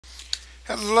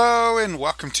Hello and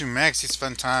welcome to Maggie's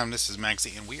Fun Time. This is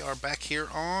Magzie and we are back here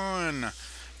on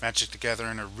Magic the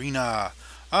Gathering Arena.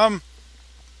 Um,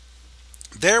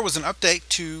 there was an update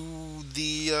to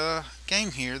the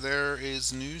game here. There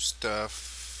is new stuff.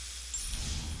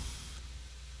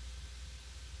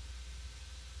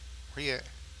 Where you at?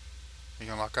 You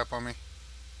gonna lock up on me?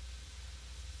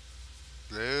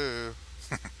 Hello.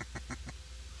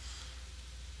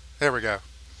 There we go.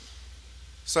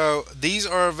 So these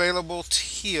are available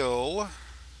till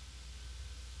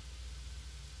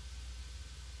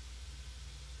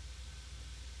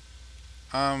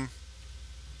um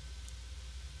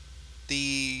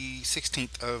the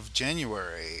 16th of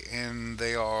January, and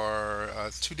they are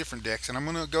two different decks. And I'm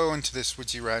gonna go into this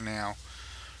with you right now.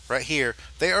 Right here.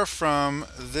 They are from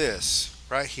this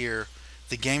right here,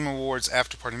 the Game Awards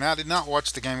after party. Now, I did not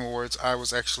watch the Game Awards. I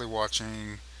was actually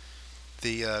watching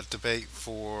the debate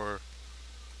for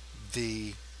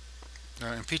the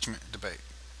impeachment debate,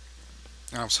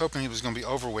 and I was hoping it was going to be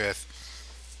over with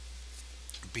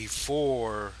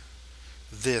before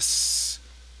this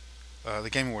the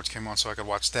Game Awards came on, so I could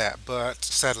watch that. But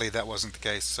sadly, that wasn't the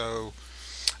case. So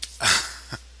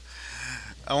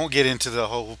I won't get into the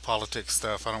whole politics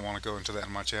stuff. I don't want to go into that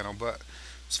in my channel. But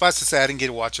suffice to say, I didn't get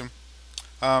to watch them.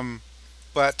 Um,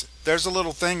 But there's a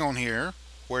little thing on here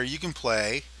where you can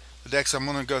play the decks. I'm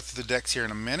going to go through the decks here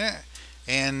in a minute,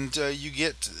 and you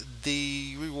get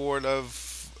the reward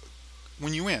of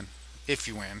when you win, if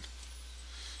you win,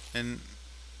 and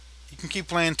you can keep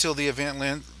playing until the event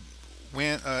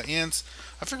ends.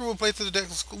 I figure we'll play through the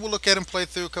decks. We'll look at and play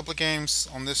through a couple of games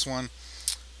on this one.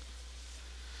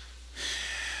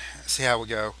 See how we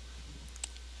go.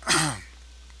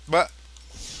 But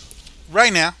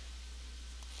right now,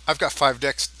 I've got five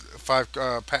packs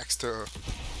to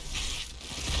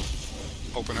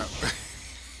open up.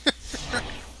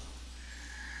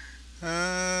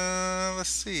 Let's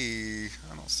see.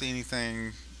 I don't see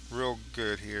anything real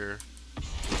good here.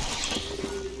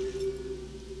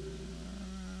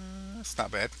 It's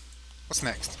not bad. What's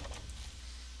next?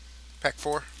 Pack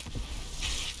 4.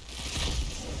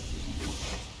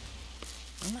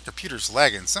 My computer's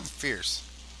lagging. Something fierce.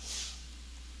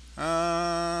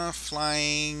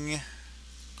 Flying.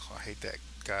 Oh, I hate that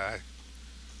guy.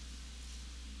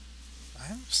 I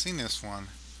haven't seen this one.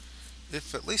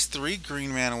 If at least 3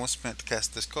 green mana was spent to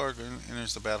cast this card, it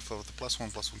enters the battlefield with a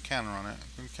 +1/+1 counter on it.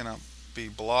 It cannot be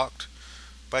blocked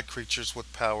by creatures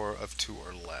with power of 2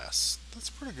 or less. That's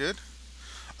pretty good.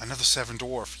 Another 7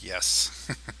 dwarf. Yes.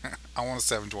 I want a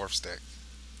 7 dwarf stick.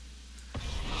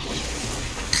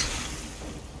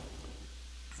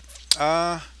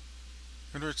 Uh,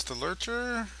 Enrich the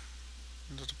Lurcher.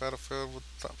 Into the battlefield with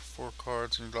the top 4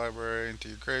 cards in your library into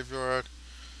your graveyard.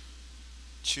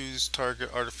 Choose target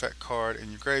artifact card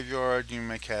in your graveyard. You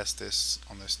may cast this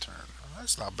on this turn. Oh,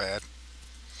 that's not bad.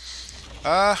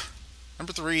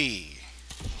 Number 3.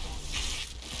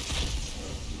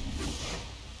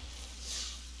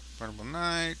 Burnable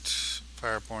Knight.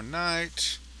 Fireborn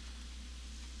Knight.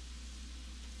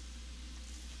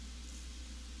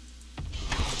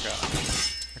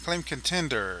 Acclaimed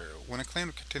Contender. When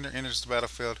Acclaimed Contender enters the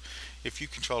battlefield, if you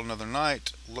control another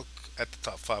knight, look at the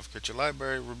top 5 of your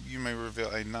library. You may reveal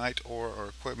a knight or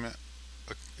equipment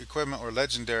or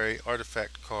legendary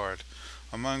artifact card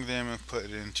among them and put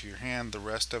it into your hand. The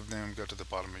rest of them go to the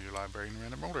bottom of your library in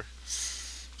random order.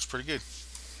 It's pretty good.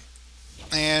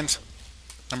 And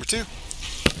number 2.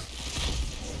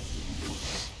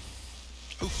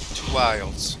 Ooh, 2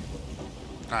 wilds.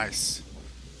 Nice.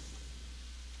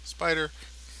 Spider.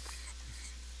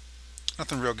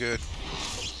 Nothing real good.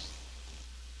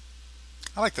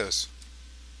 I like those.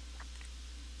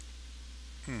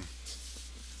 Have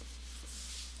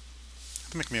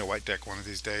to make me a white deck one of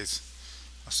these days.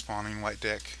 A spawning white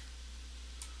deck.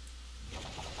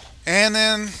 And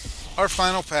then our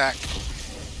final pack.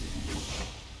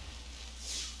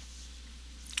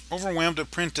 Overwhelmed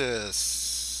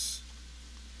Apprentice.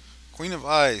 Queen of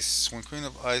Ice. When Queen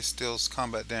of Ice deals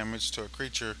combat damage to a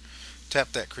creature,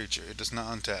 tap that creature. It does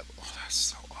not untap. Oh, that's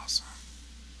so awesome.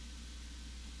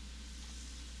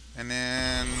 And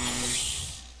then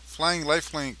Flying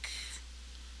Lifelink.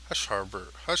 Hush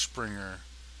Harbor. Hushbringer.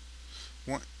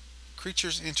 When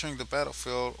creatures entering the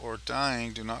battlefield or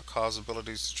dying do not cause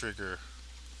abilities to trigger.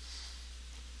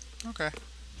 Okay.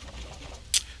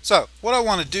 So, what I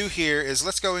want to do here is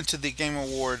let's go into the Game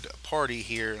Award party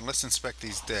here and let's inspect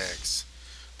these decks.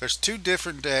 There's 2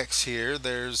 different decks here.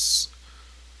 There's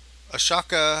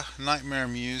Ashaka Nightmare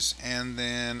Muse and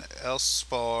then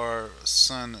Elspar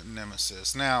Sun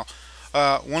Nemesis. Now,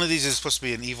 one of these is supposed to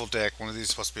be an evil deck, one of these is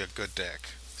supposed to be a good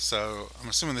deck. So I'm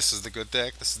assuming this is the good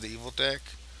deck. This is the evil deck.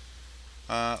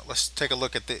 Let's take a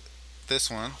look at this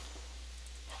one.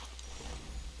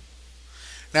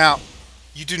 Now,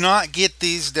 you do not get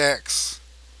these decks.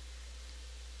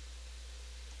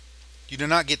 You do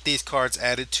not get these cards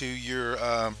added to your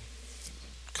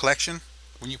collection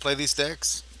when you play these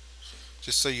decks.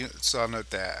 Just so I note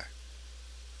that.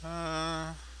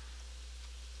 Uh,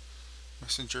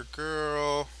 Messenger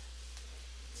Girl,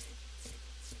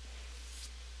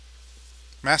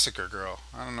 Massacre Girl.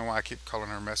 I don't know why I keep calling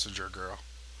her Messenger Girl.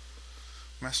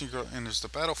 Messenger Girl enters the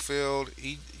battlefield.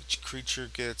 Each creature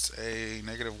gets a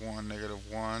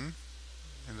 -1/-1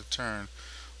 in the turn.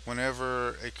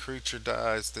 Whenever a creature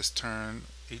dies this turn,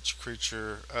 each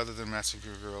creature other than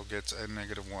Massacre Girl gets a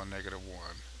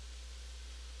 -1/-1.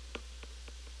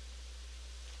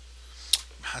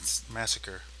 That's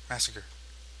Massacre. Massacre.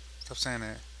 Stop saying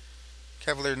that.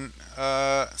 Cavalier.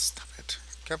 Stop it.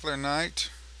 Cavalier Knight.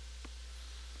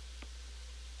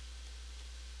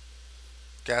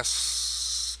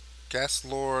 Gas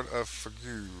Lord of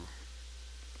Fagu.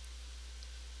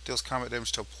 Deals combat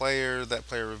damage to a player. That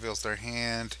player reveals their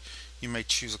hand. You may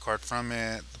choose a card from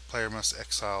it. The player must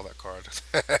exile that card.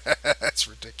 That's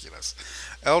ridiculous.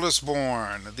 Eldest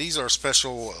Born. These are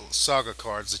special saga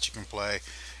cards that you can play.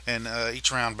 And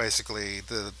each round, basically,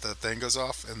 the thing goes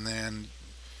off, and then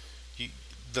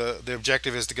the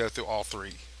objective is to go through all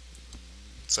three.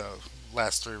 So,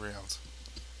 last 3 rounds.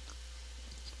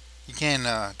 You can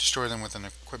destroy them with an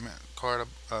equipment card.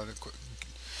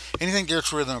 Anything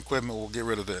gets rid of an equipment will get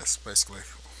rid of this, basically.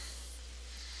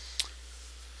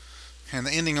 And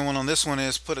the ending one on this one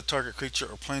is put a target creature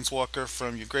or planeswalker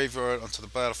from your graveyard onto the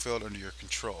battlefield under your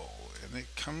control. And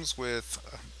it comes with,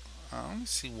 let me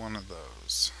see one of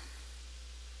those.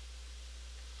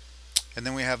 And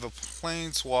then we have a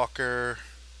planeswalker.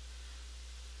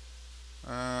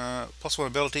 +1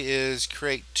 ability is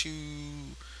create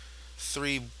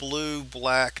 2/3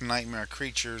 blue-black nightmare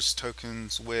creatures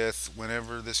tokens with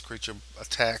whenever this creature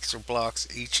attacks or blocks,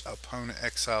 each opponent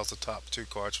exiles the top 2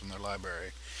 cards from their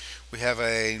library. We have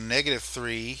a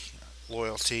 -3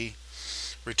 loyalty.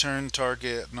 Return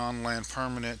target non-land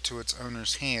permanent to its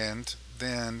owner's hand.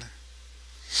 Then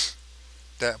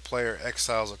that player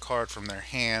exiles a card from their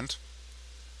hand.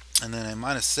 And then a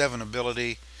 -7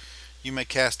 ability. You may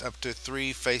cast up to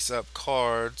 3 face-up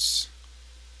cards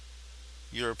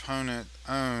your opponent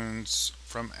owns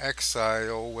from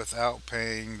exile without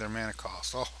paying their mana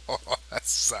cost. Oh, that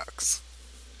sucks.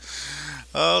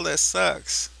 Oh, that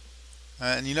sucks.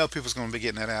 And you know people's going to be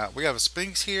getting that out. We have a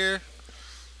Sphinx here.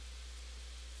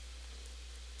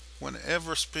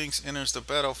 Whenever Sphinx enters the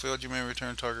battlefield, you may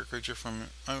return target creature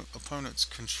from your opponent's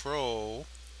control.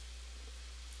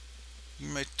 You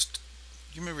may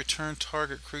return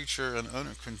target creature an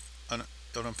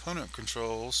opponent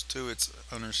controls to its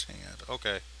owner's hand.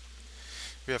 Okay.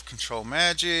 We have control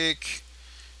magic,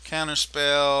 counter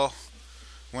spell.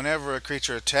 Whenever a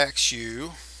creature attacks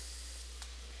you,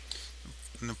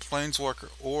 and the planeswalker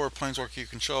you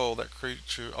control, that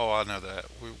creature. Oh, I know that.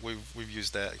 We've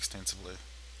used that extensively.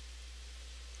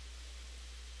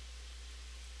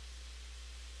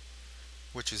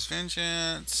 Witch's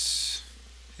Vengeance,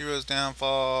 Hero's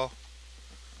Downfall,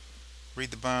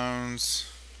 Read the Bones.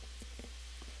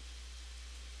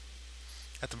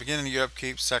 At the beginning of your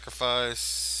upkeep,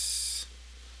 sacrifice.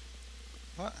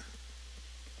 What?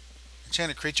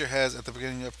 Enchanted creature has at the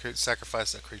beginning of your upkeep,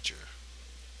 sacrifice that creature.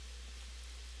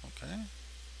 Okay.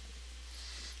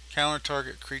 Counter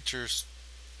target creatures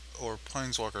or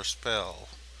planeswalker spell.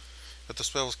 If the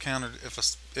spell was countered, if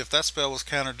that spell was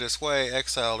countered this way,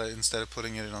 exile it instead of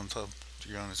putting it on top of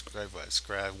your owner's graveyard.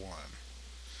 Scry 1.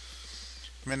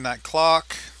 Midnight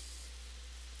Clock.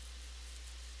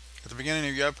 At the beginning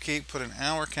of your upkeep, put an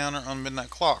hour counter on Midnight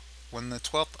Clock. When the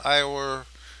 12th hour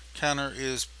counter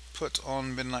is put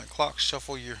on Midnight Clock,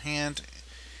 shuffle your hand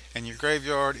and your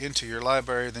graveyard into your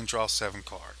library, then draw 7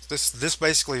 cards. This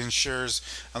basically ensures,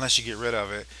 unless you get rid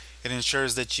of it, it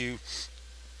ensures that you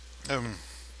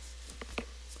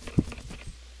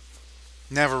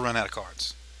never run out of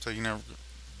cards. So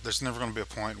there's never going to be a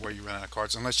point where you run out of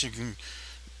cards unless you can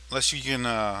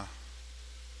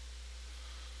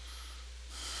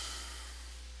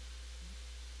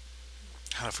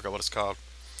I forgot what it's called.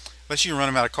 Unless you run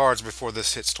them out of cards before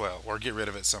this hits 12 or get rid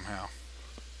of it somehow.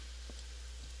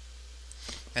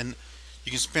 And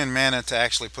you can spend mana to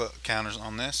actually put counters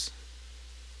on this.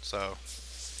 So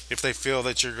if they feel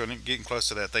that you're going to get close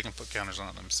to that, they can put counters on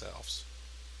it themselves.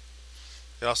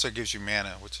 It also gives you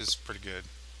mana, which is pretty good.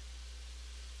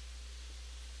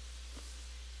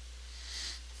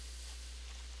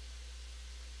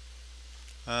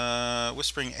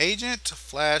 Whispering Agent,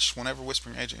 flash whenever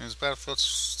Whispering Agent is battlefield,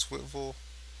 swivel,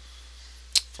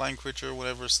 flying creature,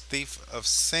 whatever's Thief of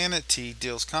Sanity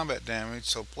deals combat damage.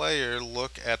 So player,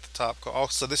 look at the top card. Oh,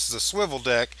 so this is a swivel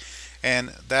deck, and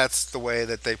that's the way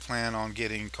that they plan on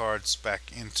getting cards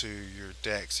back into your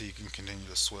deck so you can continue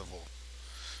to swivel.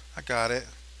 I got it.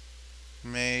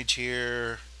 Mage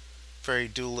here, Fairy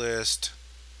Duelist,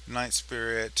 Night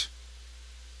Spirit,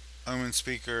 Omen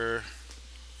Speaker,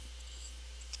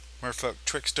 Merfolk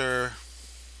Trickster.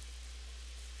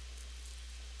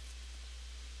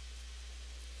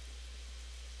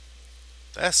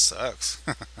 That sucks.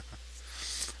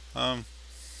 um,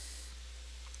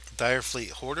 Dire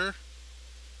Fleet Hoarder.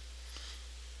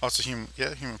 Also human,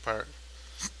 yeah, human pirate.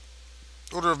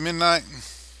 Order of Midnight.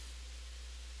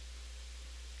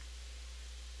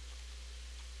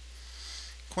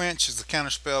 Quench is the counter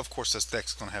spell. Of course, this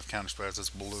deck's gonna have counter spells. It's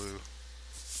blue.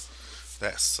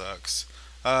 That sucks.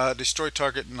 Destroy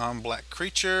target non-black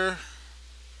creature.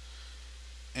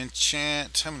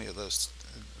 Enchant. How many of those?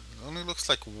 It only looks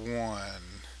like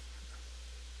one.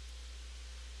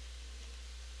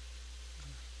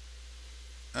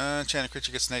 Enchanted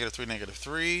creature gets -3,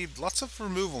 -3. Lots of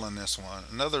removal in this one.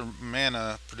 Another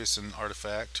mana producing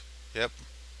artifact. Yep.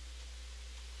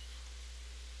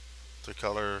 3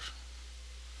 color.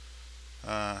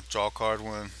 Draw card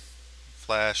one.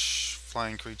 Flash.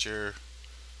 Flying creature.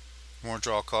 More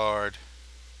draw card.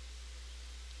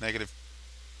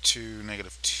 -2,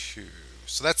 -2.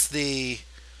 So that's the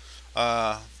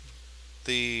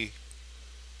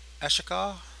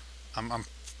Ashika. I'm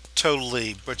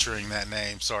totally butchering that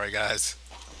name. Sorry, guys.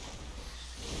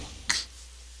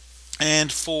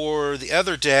 And for the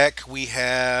other deck, we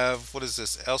have what is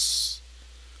this?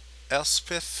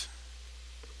 Elspeth.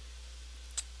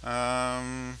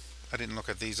 I didn't look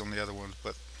at these on the other ones,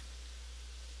 but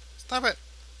stop it.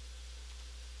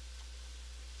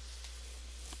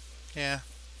 Yeah.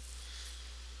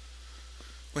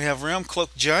 We have Realm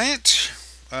Cloak Giant.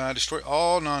 Destroy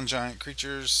all non-giant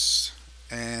creatures,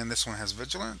 and this one has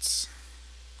Vigilance.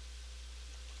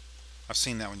 I've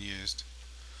seen that one used.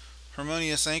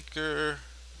 Harmonious Anchor.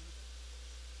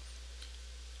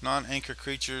 Non-anchor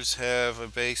creatures have a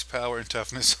base power and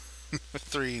toughness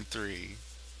 3 and 3.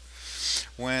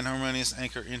 When Harmonious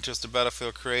Anchor enters the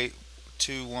battlefield, create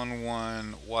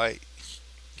 2/1/1 white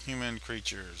human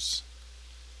creatures.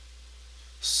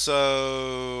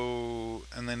 So,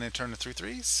 and then they turn to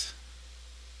 3/3s?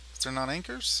 If they're not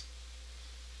anchors?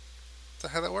 Is that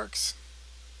how that works?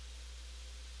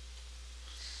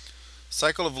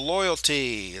 Cycle of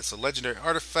Loyalty. It's a legendary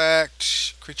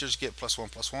artifact. Creatures get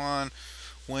 +1/+1.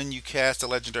 When you cast a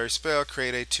legendary spell,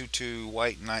 create a 2/2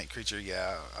 white knight creature.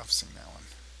 Yeah, I've seen that one.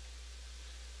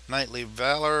 Knightly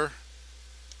Valor.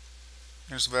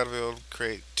 Here's the battlefield.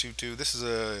 Create 2/2. This is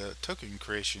a token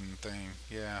creation thing.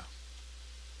 Yeah.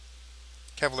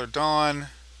 Cavalier Dawn.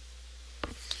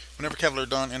 Whenever Cavalier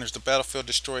Dawn enters the battlefield,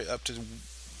 destroy up to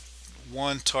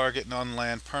one target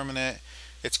non-land permanent.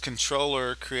 Its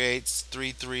controller creates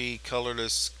 3/3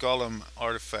 colorless golem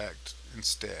artifact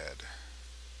instead.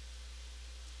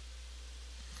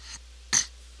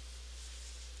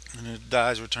 And it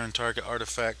dies, return target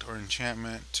artifact or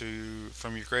enchantment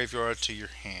from your graveyard to your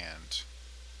hand.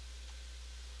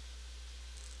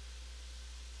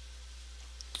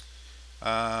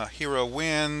 Hero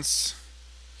wins.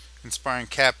 Inspiring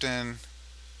Captain.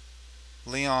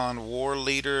 Leon War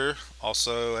Leader,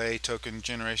 also a token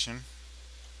generation.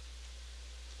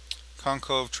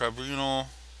 Concave Tribunal.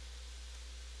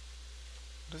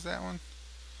 What is that one?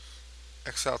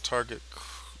 Exile target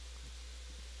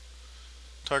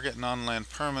non-land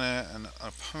permanent and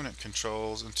opponent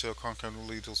controls until Concave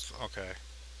leaders. Okay.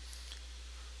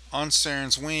 On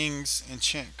Saren's Wings,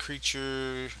 enchant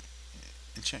creature's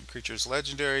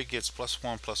legendary, gets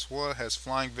 +1/+1, has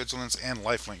flying, vigilance, and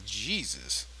lifelink.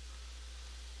 Jesus.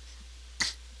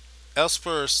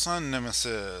 Elspur Sun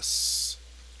Nemesis.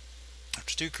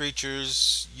 After 2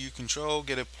 creatures you control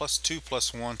get a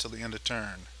 +2/+1 till the end of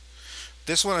turn.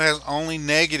 This one has only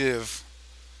negative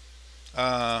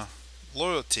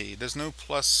loyalty. There's no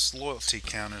plus loyalty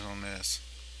counters on this.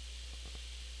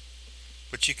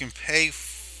 But you can pay.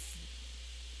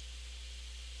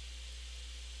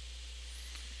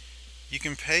 You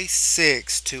can pay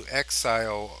 6 to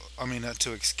exile.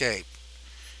 To escape.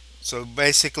 So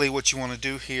basically, what you want to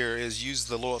do here is use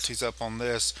the loyalties up on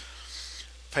this,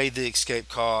 pay the escape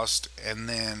cost, and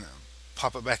then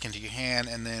pop it back into your hand,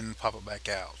 and then pop it back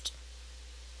out.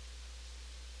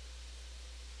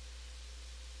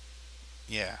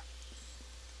 Yeah.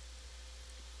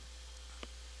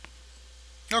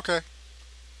 Okay.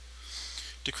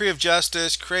 Decree of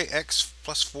Justice. Create X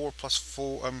plus 4 plus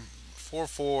 4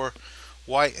 4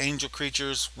 white angel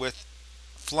creatures with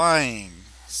flying.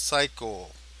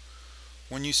 Cycle.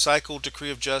 When you cycle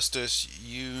Decree of Justice,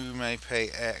 you may pay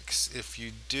X. If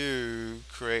you do,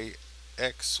 create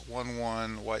X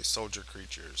 1/1 white soldier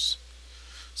creatures.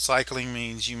 Cycling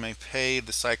means you may pay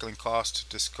the cycling cost to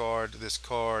discard this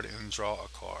card and draw a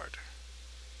card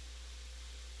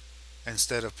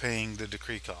instead of paying the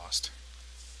decree cost.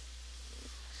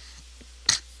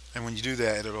 And when you do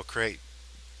that, it'll create,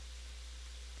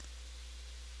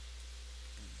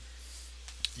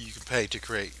 you can pay to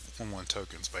create 1/1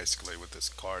 tokens basically with this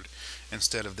card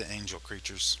instead of the angel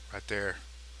creatures right there.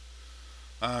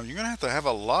 You're going to have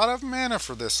a lot of mana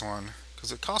for this one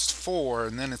because it costs 4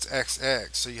 and then it's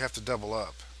XX, so you have to double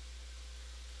up.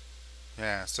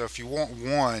 Yeah, so if you want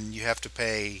 1, you have to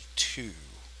pay 2.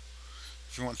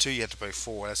 If you want 2, you have to pay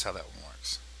 4. That's how that one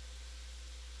works.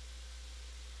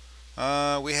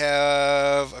 We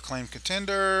have Acclaimed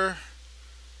Contender,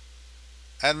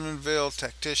 Adminville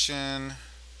Tactician,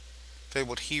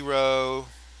 Fabled Hero.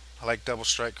 I like double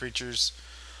strike creatures.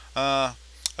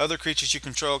 Other creatures you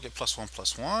control get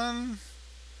 +1/+1.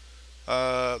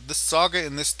 This saga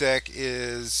in this deck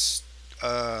is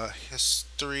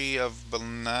History of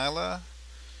Benila.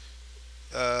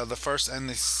 The first and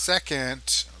the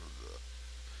second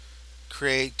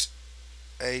create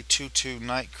a 2/2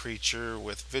 night creature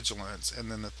with vigilance,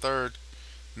 and then the third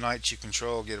knight you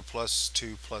control get a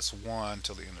 +2/+1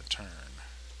 till the end of turn.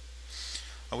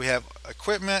 We have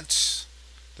equipment.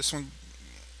 This one,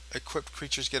 equipped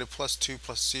creatures get a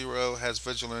 +2/+0, has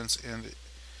vigilance, and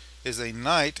is a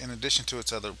knight in addition to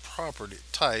its other property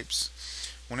types.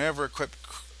 Whenever equipped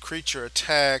creature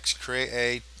attacks,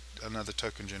 create another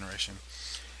token generation.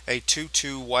 A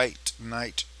 2/2 white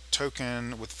knight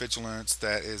token with vigilance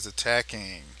that is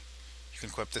attacking. You can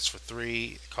equip this for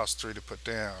 3. It costs 3 to put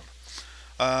down.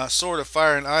 Sword of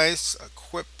Fire and Ice.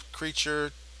 Equipped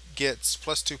creature gets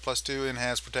 +2/+2 and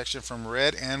has protection from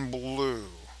red and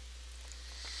blue.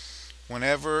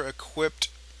 Whenever equipped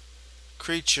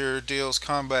creature deals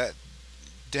combat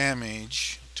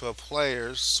damage to a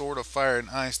player, Sword of Fire and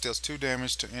Ice deals 2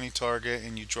 damage to any target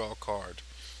and you draw a card.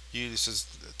 This is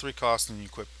 3 cost and you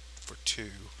equip for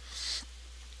 2.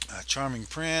 Charming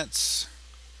Prince,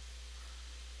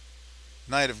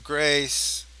 Knight of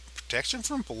Grace, protection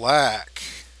from black.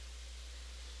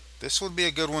 This would be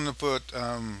a good one to put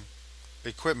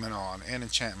equipment on and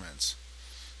enchantments,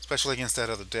 especially against that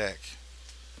other deck.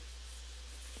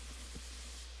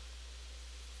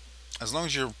 As long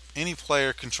as any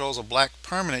player controls a black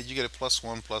permanent, you get a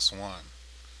 +1/+1,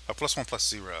 a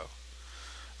 +1/+0.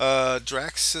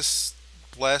 Draxus,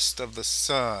 Blessed of the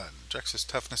Sun. Draxus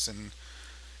toughness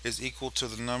is equal to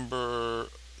the number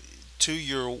to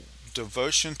your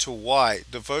devotion to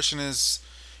white. Devotion is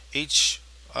each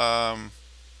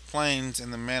planes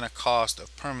in the mana cost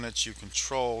of permanents you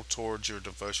control towards your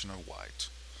devotion of white.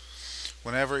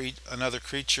 Whenever another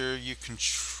creature you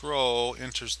control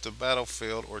enters the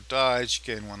battlefield or dies, you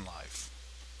gain 1 life.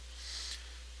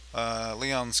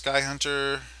 Leon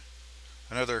Skyhunter,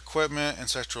 another equipment,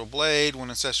 Ancestral Blade. When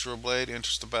Ancestral Blade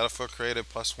enters the battlefield, create a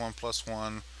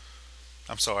 +1/+1.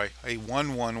 A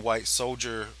 1/1 white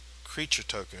soldier creature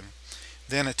token.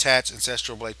 Then attach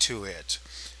Ancestral Blade to it.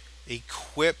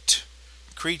 Equipped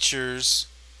creatures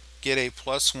get a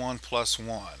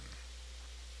 +1/+1.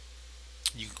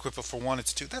 You can equip it for 1,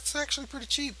 it's 2. That's actually pretty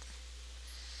cheap.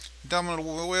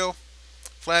 Dominable Will,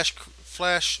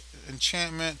 Flash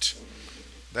enchantment.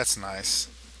 That's nice.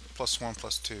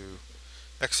 +1/+2.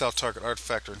 Exile target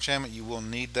artifact or enchantment. You will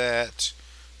need that.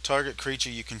 Target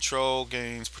creature you control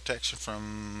gains protection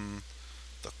from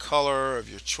the color of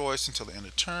your choice until the end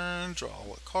of turn.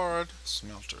 Draw a card.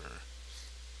 Smelter.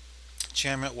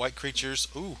 Enchantment, white creatures.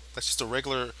 Ooh, that's just a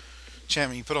regular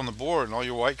enchantment you put on the board, and all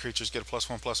your white creatures get a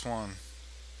 +1/+1.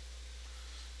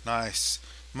 Nice.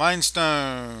 Mind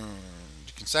Stone.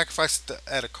 You can sacrifice it to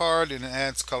add a card, and it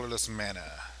adds colorless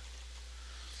mana.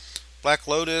 Black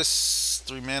Lotus,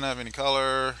 3 mana of any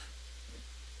color.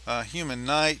 Human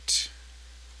Knight.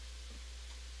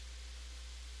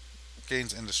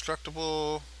 Gains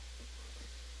indestructible.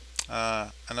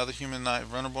 Another Human Knight,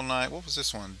 Vulnerable Knight. What was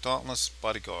this one? Dauntless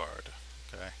Bodyguard.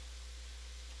 Okay.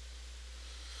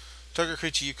 Target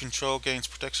creature you control gains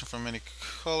protection from any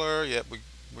color. Yep,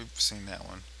 we've seen that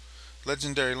one.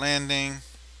 Legendary Landing.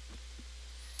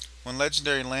 When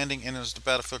Legendary Landing enters the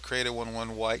battlefield, create a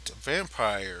 1/1 white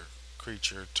vampire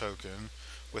creature token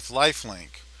with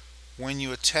lifelink. When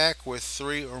you attack with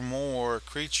 3 or more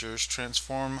creatures,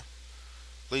 transform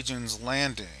Legion's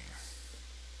Landing.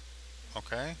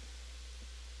 Okay.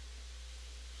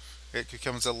 it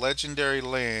becomes a legendary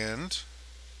land.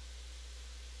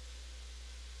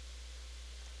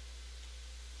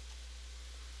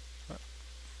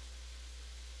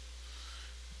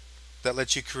 That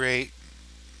lets you create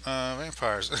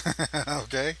vampires.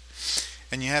 Okay.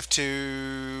 And you have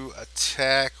to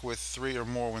attack with 3 or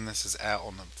more when this is out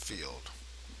on the field.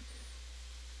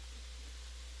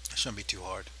 It shouldn't be too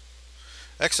hard.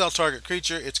 Exile target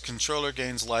creature. Its controller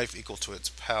gains life equal to its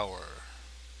power.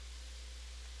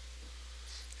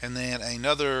 And then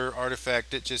another artifact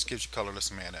that just gives you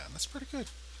colorless mana. That's pretty good.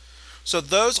 So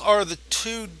those are the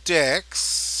 2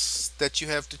 decks that you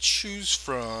have to choose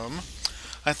from.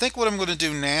 I think what I'm going to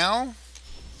do now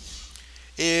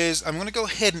is I'm going to go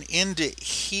ahead and end it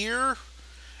here.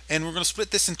 And we're going to split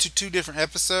this into 2 different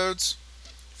episodes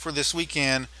for this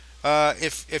weekend.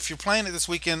 If you're playing it this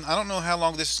weekend, I don't know how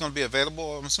long this is going to be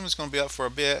available. I'm assuming it's going to be up for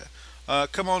a bit.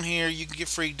 Come on here. You can get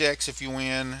free decks if you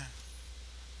win.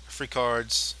 Free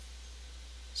cards.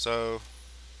 So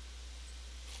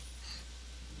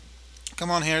come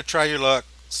on here, try your luck,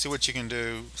 see what you can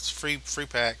do. It's free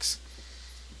packs.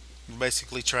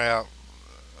 Basically try out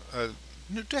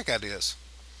new deck ideas.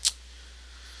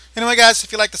 Anyway, guys,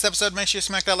 if you like this episode, make sure you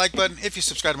smack that like button. If you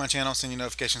subscribe to my channel, send you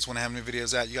notifications when I have new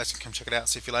videos out. You guys can come check it out,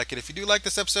 see if you like it. If you do like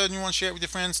this episode and you want to share it with your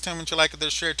friends, tell them what you like it.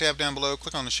 There's a share tab down below.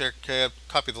 Click on the share tab,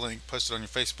 copy the link, post it on your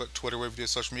Facebook, Twitter, wherever you do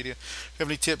social media. If you have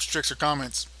any tips, tricks, or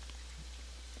comments,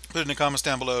 put it in the comments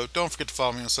down below. Don't forget to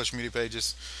follow me on social media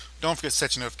pages. Don't forget to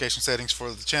set your notification settings for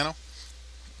the channel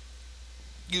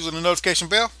using the notification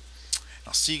bell.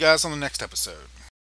 I'll see you guys on the next episode.